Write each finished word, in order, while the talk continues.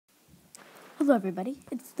Hello everybody,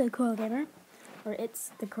 it's TheCoralGamer,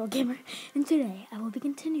 and today I will be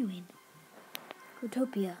continuing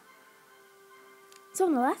Growtopia. So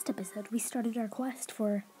in the last episode, we started our quest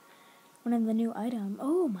for one of the new items.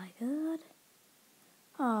 Oh my god.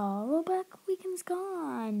 Oh, rollback weekend's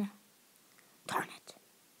gone. Darn it.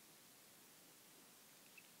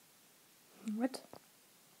 What?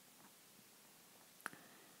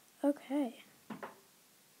 Okay.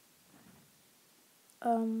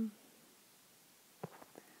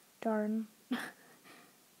 Darn.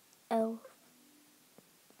 Elf.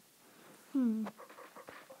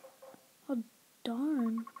 Oh,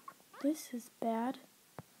 darn. This is bad.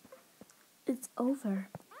 It's over.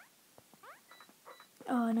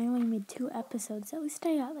 Oh, and I only made 2 episodes. At least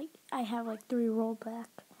I have 3 rollback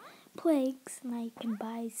plagues, and I can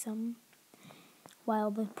buy some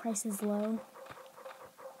while the price is low.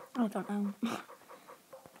 I don't know.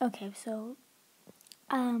 Okay, so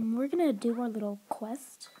we're gonna do our little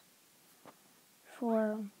quest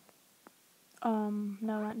for no,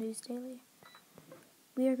 not News Daily.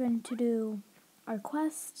 We are going to do our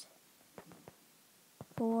quest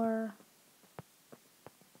for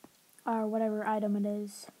our whatever item it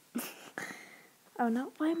is. Oh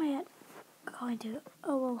no, why am I going to?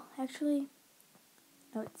 Oh well, actually,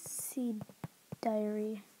 no, it's Seed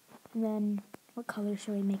Diary. And then, what color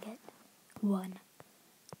should we make it? 1.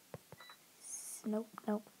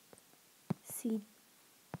 Nope. Seed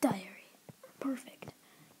Diary. Perfect.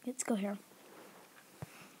 Let's go here.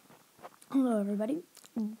 Hello everybody.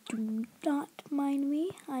 Do not mind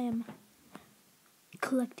me. I am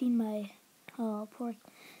collecting my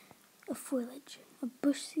foliage. A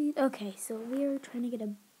bush seed. Okay, so we are trying to get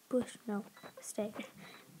a bush. No, stay.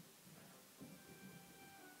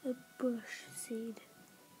 A bush seed.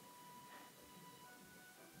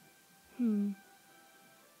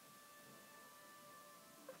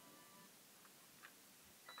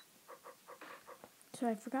 So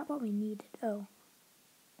I forgot what we needed. Oh.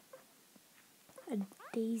 A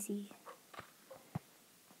daisy.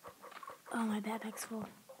 Oh, my backpack's full.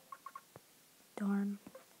 Darn.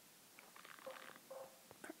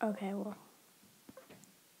 Okay, well.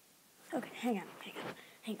 Okay, hang on.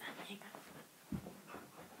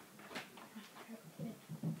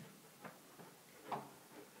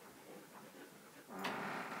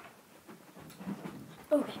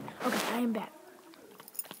 Okay, I am back.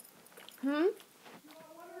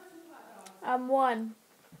 1.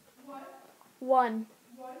 What? 1.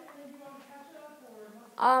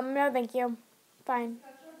 No, thank you. Fine.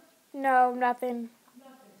 No, nothing.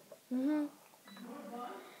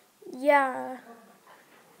 Yeah.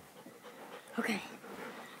 Okay.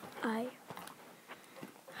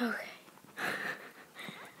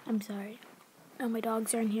 I'm sorry. Oh, my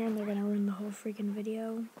dogs are in here and they're gonna ruin the whole freaking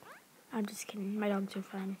video. I'm just kidding. My dogs are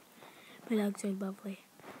fun. My dogs are lovely.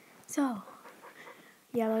 So,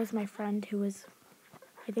 yeah, that was my friend who was,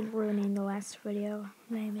 I think, ruining the last video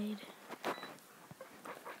that I made.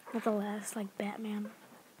 Not the last, Batman.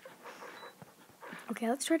 Okay,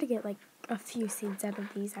 let's try to get, a few seeds out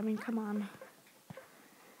of these. I mean, come on.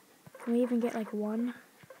 Can we even get, 1?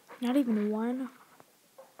 Not even 1?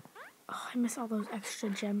 Oh, I miss all those extra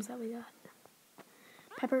gems that we got.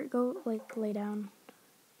 Pepper, go, lay down.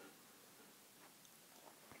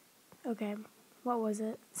 Okay, what was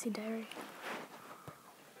it? Seed Diary.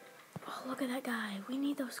 Oh, look at that guy. We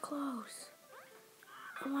need those clothes.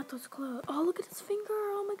 I want those clothes. Oh, look at his finger.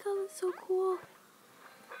 Oh my god, that's so cool.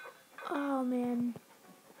 Oh, man.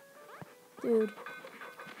 Dude.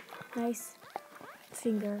 Nice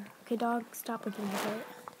finger. Okay, dog, stop looking at it.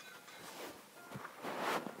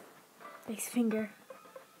 Nice finger.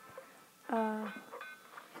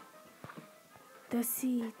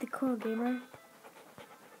 TheCoralGamer.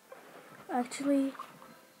 Actually,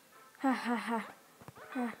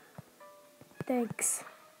 thanks.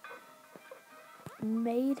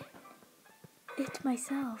 Made it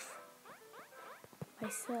myself.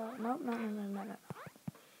 No.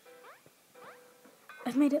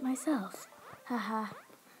 I've made it myself. Haha.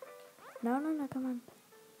 No, come on.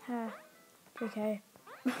 Ha. Okay.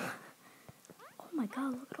 Oh my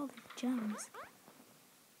god, look at all these gems.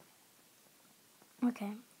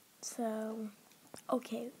 Okay, so,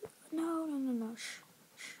 okay. No. Shh.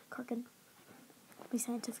 Karkin. My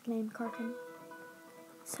scientific name, Karkin.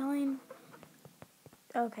 Selling.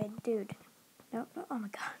 Okay, dude. No. Oh my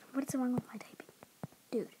god. What is wrong with my typing?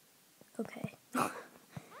 Dude. Okay.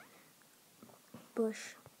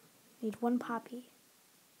 Bush. Need 1 poppy.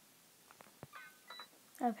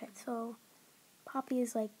 Okay, so poppy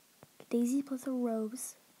is daisy plus a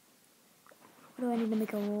rose. What do I need to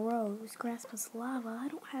make a rose? Grass plus lava. I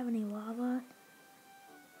don't have any lava.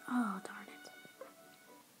 Oh, darn it.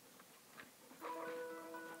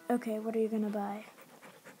 Okay, what are you gonna buy?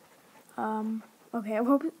 Okay, I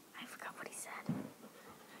forgot what he said.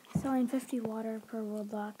 Selling 50 water per world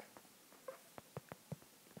block.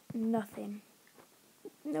 Nothing.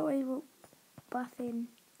 No, I will. Buffing.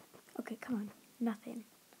 Okay, come on. Nothing.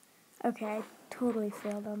 Okay, I totally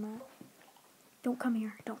failed on that. Don't come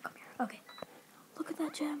here. Don't come here. Okay. Look at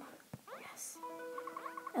that gem. Yes.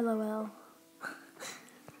 LOL.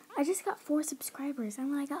 I just got 4 subscribers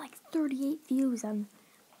and I got like 38 views on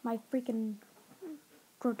my freaking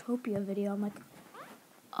Growtopia video. I'm like,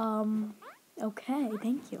 okay,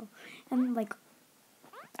 thank you. And like,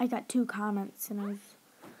 I got 2 comments and I was,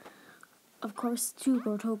 of course, 2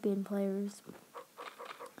 Growtopian players.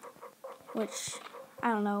 Which, I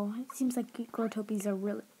don't know, it seems like Growtopia is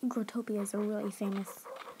a really famous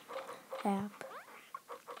app.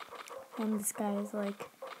 And this guy is like,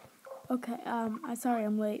 okay, I'm sorry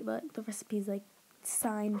I'm late, but the recipe is like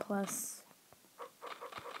sign plus,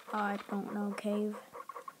 I don't know, cave.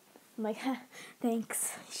 I'm like,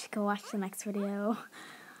 thanks, you should go watch the next video.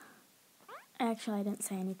 Actually, I didn't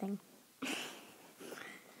say anything.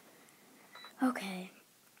 Okay.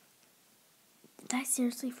 Did I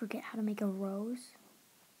seriously forget how to make a rose?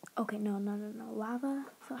 Okay, no, lava?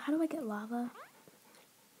 So how do I get lava?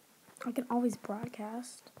 I can always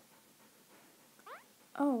broadcast.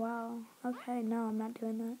 Oh, wow. Okay, no, I'm not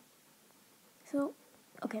doing that. So,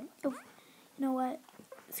 okay. Oh, you know what?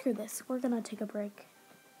 Screw this. We're gonna take a break.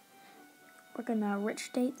 We're gonna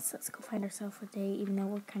rich dates. Let's go find ourselves a date, even though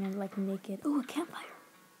we're kind of like naked. Ooh, a campfire.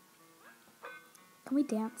 Can we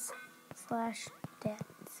dance? /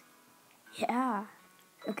 dance. Yeah.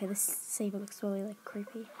 Okay, this save looks really like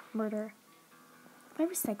creepy. Murder. If I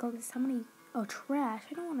recycle this, how many? Oh, trash.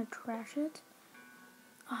 I don't want to trash it.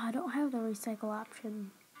 Oh, I don't have the recycle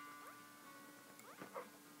option.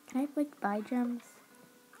 Can I like buy gems?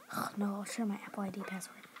 Oh, no, I'll share my Apple ID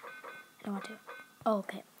password. I don't want to. Oh,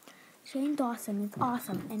 okay. Shane Dawson is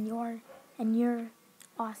awesome, and you're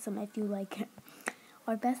awesome if you like it.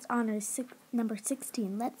 Our best honor is number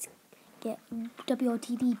 16. Let's get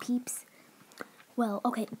WOTD peeps. Well,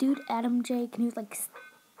 okay, dude, Adam J, can you like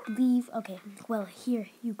leave? Okay, well, here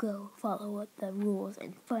you go. Follow the rules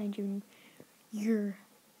and find your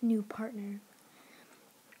new partner.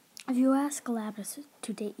 If you ask Galabras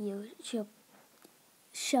to date you,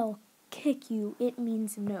 she'll kick you. It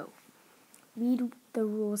means no. Read the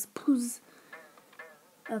rules, please.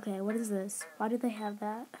 Okay, what is this? Why do they have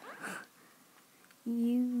that?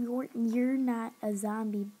 You're not a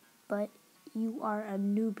zombie, but you are a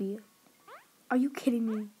newbie. Are you kidding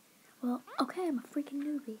me? Well, okay, I'm a freaking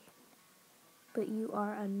newbie. But you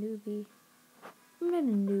are a newbie. I'm not a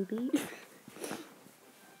newbie.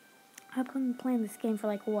 I've been playing this game for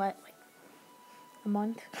like what? Like a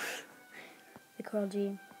month?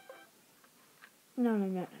 TheCoralG. No.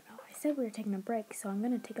 I said we were taking a break, so I'm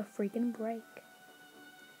gonna take a freaking break.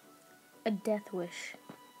 A death wish.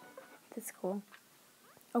 That's cool.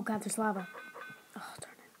 Oh god, there's lava. Oh,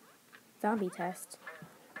 darn it. Zombie test.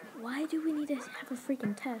 Why do we need to have a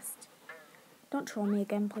freaking test? Don't troll me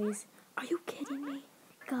again, please. Are you kidding me?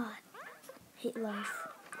 God. Hate life.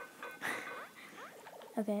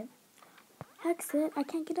 Okay. Hex it. I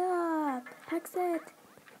can't get up. Hex it.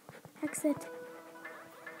 Hex it.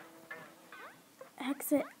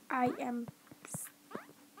 Hex it. I am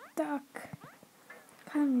stuck.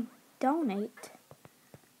 Come donate.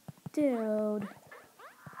 Dude.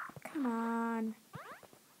 Come on.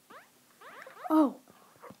 Oh.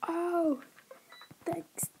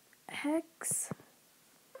 Hex.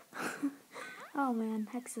 Oh man,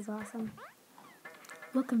 Hex is awesome.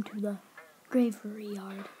 Welcome to the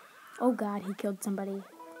graveyard. Oh god, he killed somebody.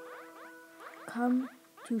 Come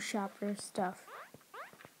to shop for stuff.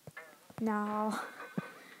 Now,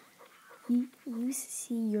 you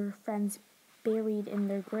see your friends buried in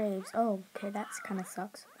their graves. Oh, okay, that's kind of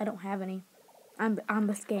sucks. I don't have any. I'm on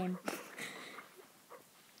this game.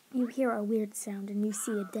 You hear a weird sound and you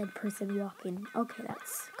see a dead person walking. Okay,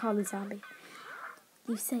 that's called a zombie.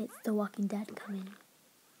 You say it's the Walking Dead coming.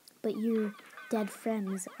 But your dead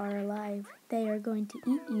friends are alive. They are going to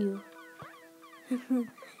eat you.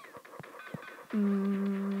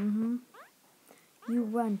 You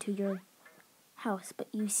run to your house, but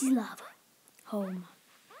you see lava. Home.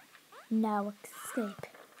 Now escape.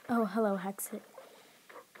 Oh, hello, Hexit.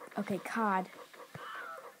 Okay, COD.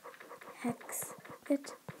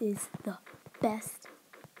 Hexit is the best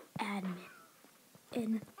admin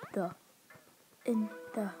in the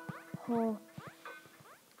whole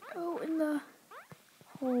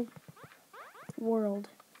world.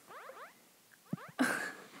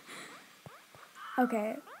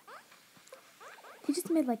 Okay. He just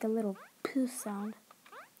made like a little poo sound.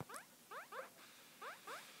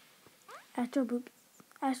 Astro Boots.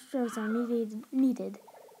 Astros are needed.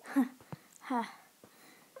 Ha.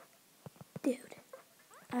 Dude,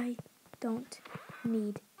 I don't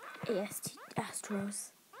need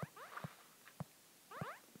Astros.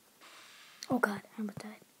 Oh god, I almost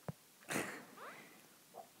died.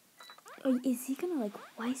 Is he gonna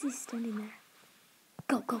why is he standing there?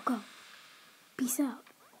 Go, go, go. Peace out.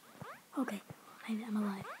 Okay, I'm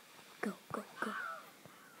alive. Go, go, go.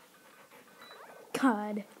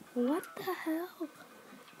 God, what the hell?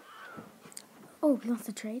 Oh, he wants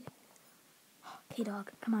to trade?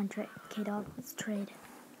 K-Dog, come on, K-Dog, let's trade.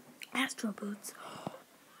 Astro Boots.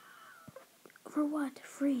 For what?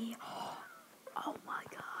 Free. Oh my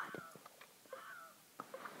god.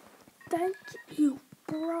 Thank you,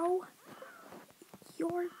 bro.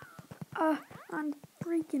 You're on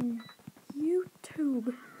freaking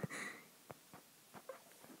YouTube.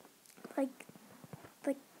 Like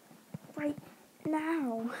right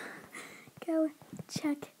now. Go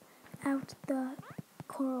check out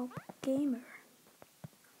TheCoralGamer.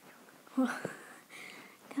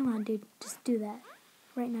 Come on, dude, just do that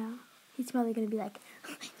right now. He's probably gonna be like,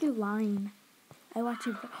 you're lying. I watch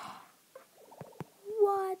you.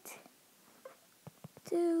 What?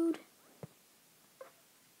 Dude.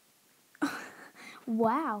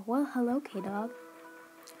 Wow. Well, hello, K-Dog.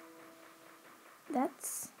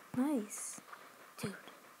 That's nice. Dude.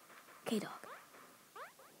 K-Dog.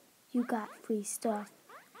 You got free stuff.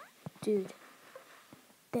 Dude.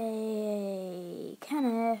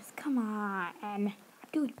 Kenneth, come on.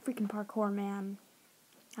 Dude, freaking parkour, man.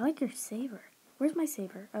 I like your saber. Where's my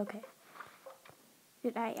saber? Okay.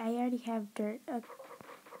 Dude, I already have dirt.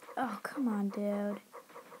 Oh, come on, dude.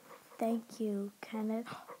 Thank you, Kenneth.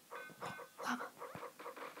 Lava.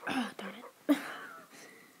 Oh, darn it.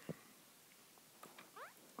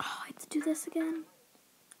 Oh, I have to do this again?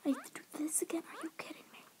 Are you kidding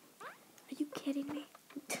me? Are you kidding me?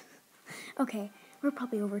 Okay, we're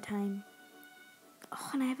probably over time. Oh,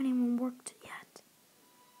 and I haven't even worked yet.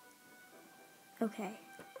 Okay,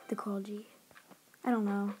 the Coral G. I don't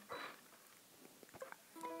know.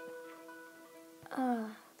 The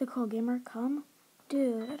TheCoralGamer, come?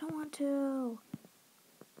 Dude, I don't want to.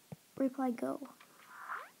 Reply go.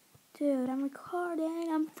 Dude, I'm recording.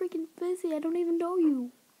 I'm freaking busy. I don't even know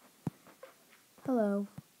you. Hello.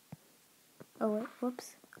 Oh, wait.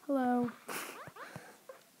 Whoops. Hello.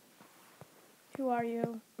 Who are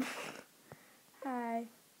you? Hi.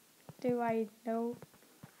 Do I know?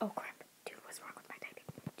 Oh, crap. Dude, what's wrong with my typing?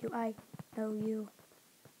 Do I know you?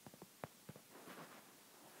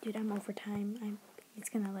 Dude, I'm over time. He's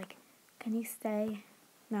gonna can you stay?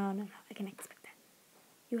 No, I can expect that.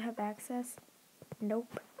 You have access?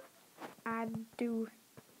 Nope. I do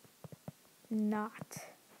not.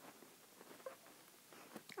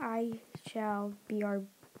 I shall BRB.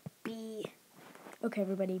 Okay,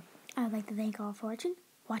 everybody. I'd like to thank all for watching.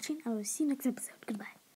 I will see you next episode. Goodbye.